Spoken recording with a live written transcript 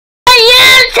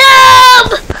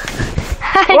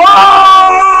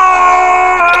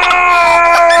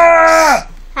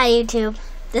Hi YouTube.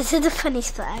 This is the funny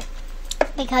splat.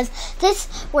 Because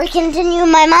we're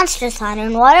continuing my Monster-thon,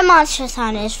 and what a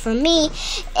Monster-thon is for me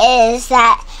is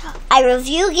that I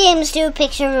review games, do a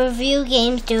picture, review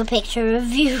games, do a picture,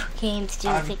 review games, do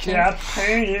a picture.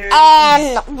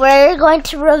 And we're going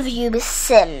to review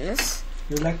Sims.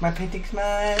 You like my paintings,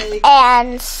 Mike?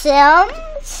 And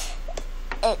Sims,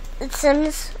 it's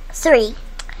Sims 3.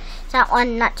 It's not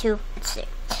 1, not 2, it's 3.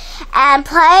 And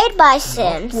played by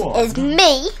Sims is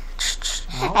me.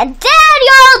 And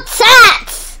Daniel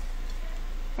Tats!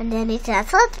 And Daniel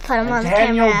Tats. Let's put him on the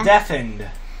camera. Daniel deafened.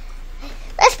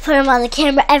 Let's put him on the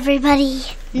camera, everybody.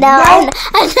 No. I'm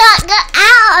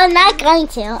not going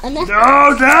to. No,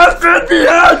 Dad, put me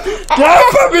on!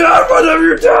 Dad, put me on, what have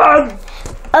you done?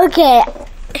 Okay.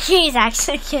 She's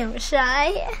actually camera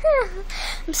shy.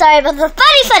 I'm sorry about the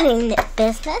funny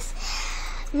business.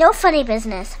 No funny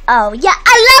business. Oh, yeah,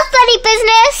 I love funny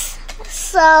business.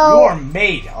 So, you're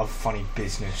made of funny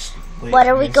business. What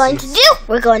are we going to do?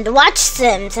 We're going to watch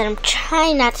Sims, and I'm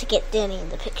trying not to get Danny in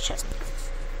the picture.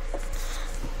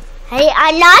 Hey,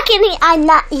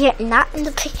 you're not in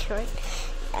the picture right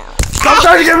now. Stop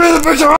trying to get me in the picture!